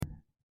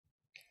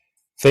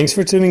Thanks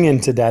for tuning in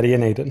to Daddy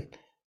and Aiden.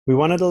 We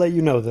wanted to let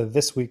you know that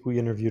this week we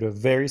interviewed a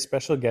very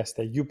special guest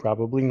that you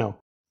probably know.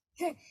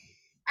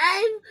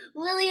 I'm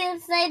really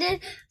excited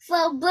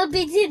for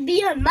Blippi to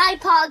be on my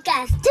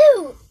podcast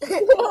too.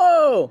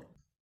 Whoa!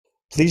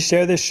 Please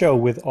share this show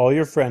with all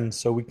your friends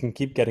so we can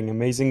keep getting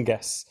amazing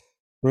guests.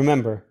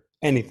 Remember,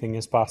 anything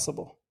is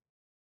possible.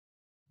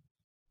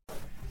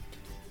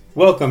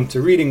 Welcome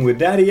to Reading with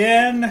Daddy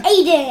and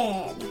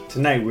Aiden.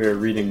 Tonight we are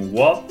reading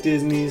Walt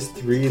Disney's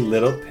Three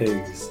Little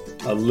Pigs,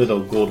 a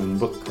little golden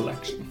book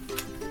collection.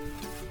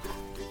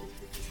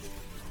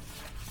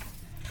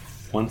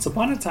 Once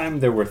upon a time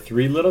there were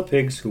three little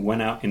pigs who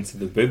went out into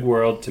the big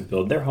world to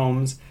build their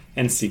homes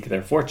and seek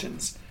their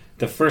fortunes.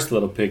 The first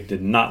little pig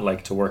did not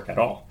like to work at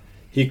all.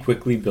 He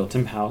quickly built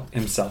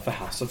himself a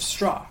house of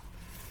straw.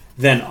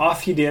 Then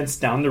off he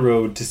danced down the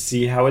road to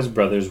see how his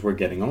brothers were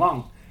getting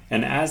along.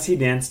 And as he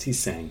danced, he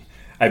sang,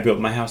 "I built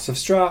my house of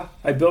straw,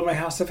 I built my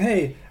house of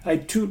hay, I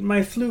toot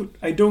my flute,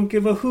 I don't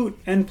give a hoot,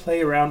 and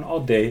play around all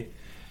day."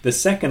 The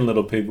second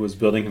little pig was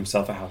building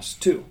himself a house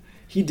too.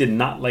 He did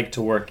not like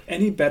to work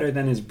any better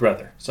than his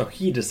brother, so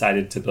he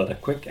decided to build a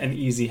quick and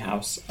easy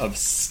house of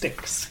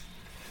sticks.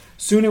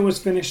 Soon it was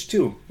finished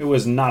too. It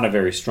was not a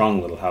very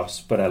strong little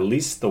house, but at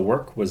least the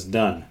work was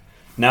done.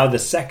 Now the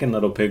second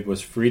little pig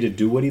was free to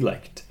do what he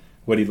liked.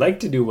 What he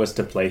liked to do was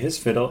to play his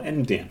fiddle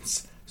and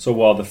dance. So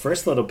while the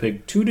first little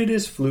pig tooted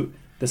his flute,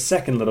 the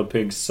second little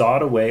pig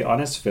sawed away on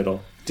his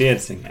fiddle,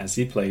 dancing as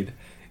he played.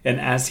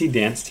 And as he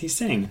danced, he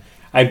sang,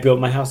 "I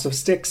built my house of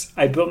sticks,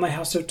 I built my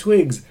house of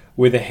twigs.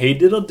 With a hey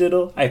diddle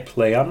diddle, I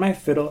play on my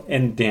fiddle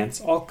and dance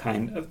all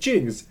kind of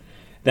jigs."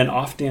 Then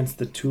off danced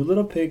the two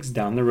little pigs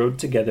down the road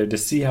together to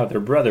see how their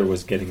brother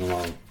was getting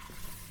along.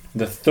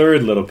 The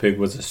third little pig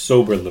was a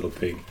sober little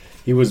pig.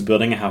 He was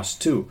building a house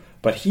too,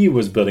 but he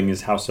was building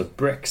his house of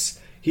bricks.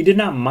 He did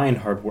not mind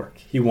hard work.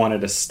 He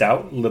wanted a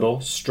stout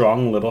little,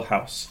 strong little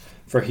house,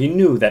 for he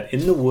knew that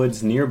in the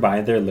woods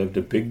nearby there lived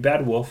a big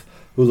bad wolf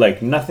who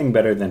liked nothing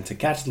better than to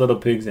catch little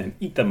pigs and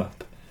eat them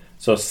up.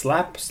 So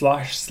slap,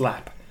 slosh,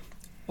 slap.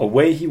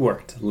 Away he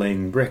worked,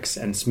 laying bricks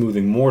and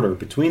smoothing mortar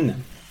between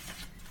them.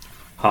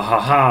 "Ha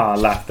ha ha,"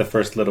 laughed the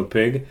first little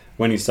pig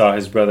when he saw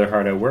his brother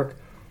hard at work.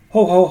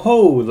 "Ho ho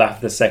ho,"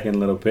 laughed the second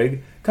little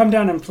pig. "Come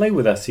down and play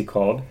with us," he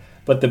called.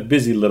 But the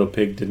busy little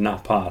pig did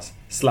not pause.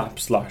 Slap,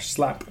 slosh,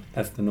 slap.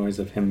 That's the noise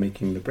of him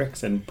making the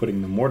bricks and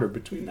putting the mortar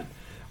between them.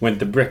 Went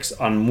the bricks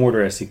on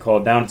mortar as he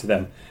called down to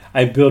them.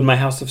 "I build my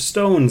house of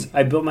stones,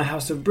 I build my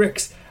house of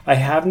bricks. I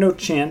have no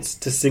chance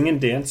to sing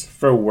and dance,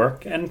 for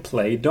work and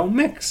play don't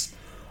mix."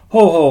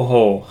 "Ho ho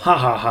ho, ha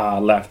ha ha,"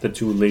 laughed the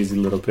two lazy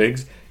little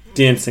pigs,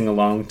 dancing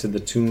along to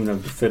the tune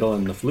of the fiddle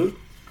and the flute.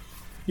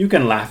 "You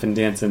can laugh and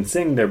dance and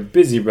sing," their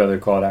busy brother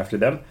called after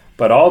them,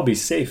 "but I'll be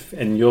safe,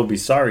 and you'll be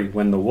sorry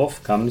when the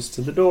wolf comes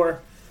to the door."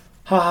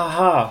 "Ha ha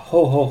ha,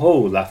 ho ho ho,"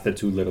 laughed the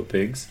two little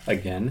pigs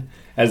again,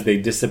 as they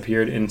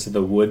disappeared into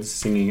the woods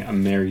singing a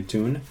merry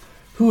tune.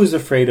 "Who's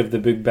afraid of the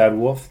big bad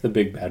wolf, the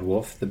big bad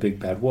wolf, the big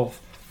bad wolf?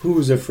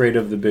 Who's afraid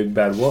of the big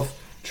bad wolf?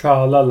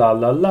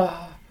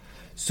 Tra-la-la-la-la."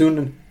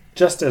 Soon,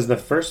 just as the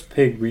first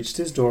pig reached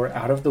his door,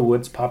 out of the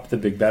woods popped the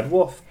big bad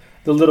wolf.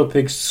 The little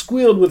pig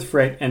squealed with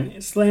fright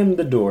and slammed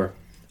the door.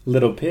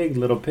 Little pig,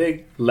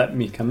 let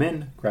me come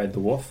in," cried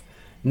the wolf.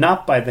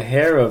 "Not by the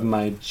hair of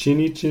my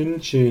chinny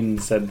chin chin,"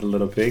 said the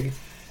little pig.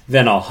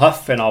 "Then I'll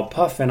huff and I'll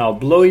puff and I'll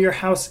blow your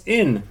house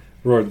in,"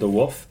 roared the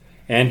wolf.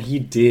 And he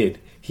did.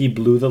 He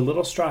blew the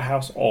little straw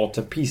house all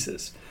to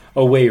pieces.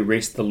 Away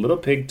raced the little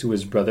pig to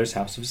his brother's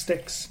house of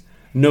sticks.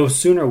 No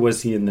sooner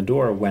was he in the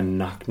door when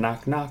knock,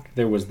 knock, knock,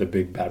 there was the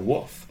big bad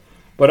wolf.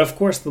 But of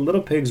course the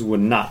little pigs would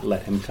not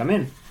let him come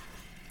in.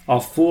 "I'll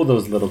fool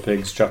those little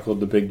pigs," chuckled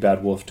the big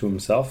bad wolf to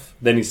himself.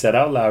 Then he said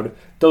out loud,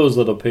 "Those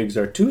little pigs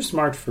are too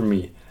smart for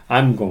me.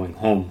 I'm going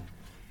home."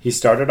 He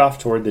started off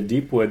toward the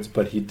deep woods,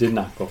 but he did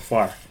not go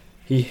far.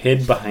 He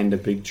hid behind a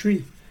big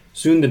tree.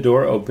 Soon the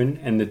door opened,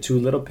 and the two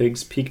little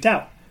pigs peeked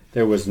out.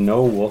 There was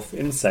no wolf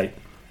in sight.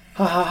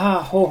 "Ha ha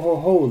ha, ho ho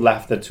ho,"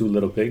 laughed the two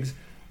little pigs.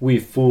 "We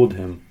fooled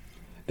him."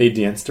 They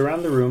danced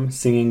around the room,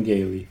 singing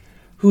gaily,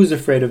 "Who's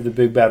afraid of the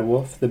big bad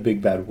wolf, the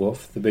big bad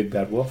wolf, the big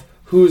bad wolf?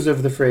 Who's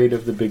afraid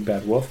of the big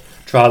bad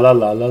wolf?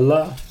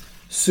 Tra-la-la-la-la."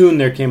 Soon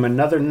there came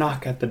another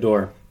knock at the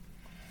door.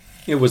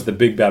 It was the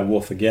big bad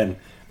wolf again,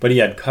 but he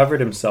had covered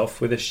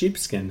himself with a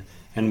sheepskin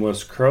and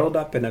was curled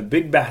up in a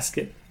big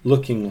basket,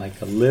 looking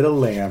like a little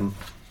lamb.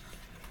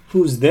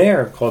 "Who's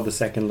there?" called the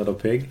second little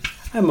pig.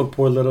 "I'm a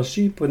poor little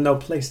sheep with no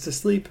place to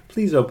sleep.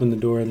 Please open the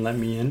door and let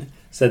me in,"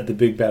 said the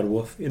big bad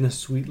wolf in a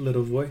sweet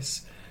little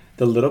voice.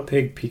 The little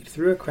pig peeked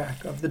through a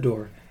crack of the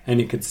door, and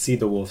he could see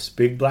the wolf's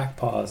big black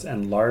paws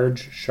and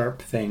large,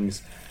 sharp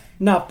fangs.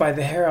 "Not by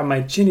the hair on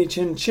my chinny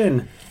chin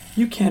chin.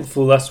 You can't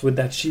fool us with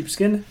that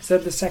sheepskin,"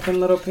 said the second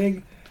little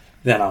pig.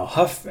 "Then I'll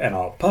huff and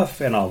I'll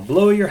puff and I'll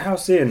blow your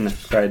house in,"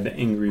 cried the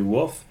angry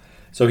wolf.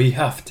 So he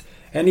huffed,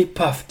 and he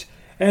puffed,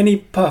 and he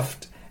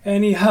puffed,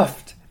 and he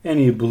huffed, and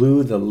he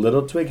blew the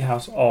little twig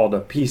house all to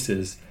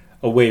pieces.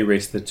 Away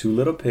raced the two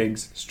little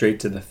pigs, straight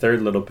to the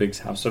third little pig's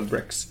house of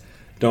bricks.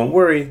 "Don't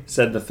worry,"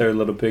 said the third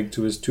little pig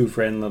to his two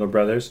frightened little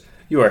brothers.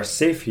 "You are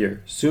safe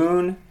here."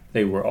 Soon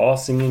they were all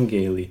singing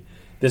gaily.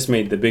 This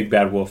made the big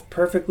bad wolf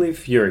perfectly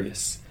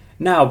furious.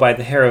 "Now, by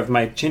the hair of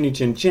my chinny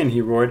chin chin,"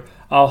 he roared,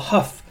 "I'll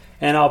huff,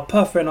 and I'll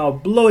puff, and I'll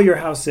blow your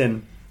house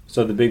in."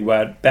 So the big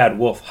bad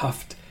wolf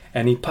huffed,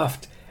 and he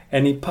puffed,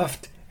 and he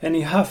puffed, and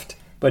he huffed,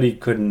 but he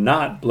could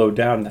not blow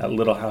down that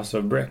little house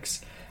of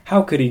bricks.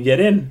 How could he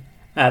get in?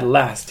 At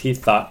last he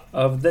thought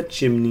of the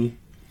chimney.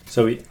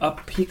 So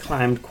up he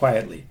climbed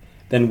quietly.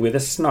 Then with a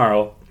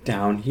snarl,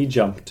 down he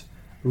jumped,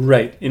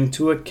 right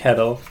into a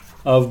kettle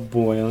of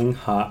boiling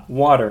hot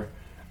water.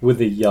 With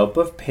a yelp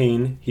of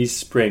pain, he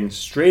sprang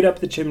straight up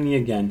the chimney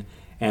again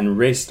and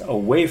raced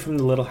away from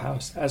the little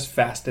house as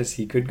fast as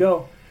he could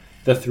go.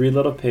 The three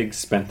little pigs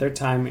spent their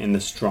time in the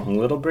strong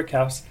little brick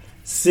house,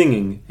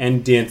 singing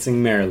and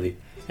dancing merrily,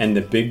 and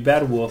the big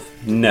bad wolf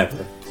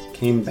never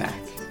came back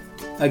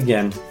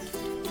again.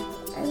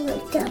 I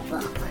like that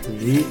book.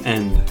 The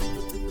end.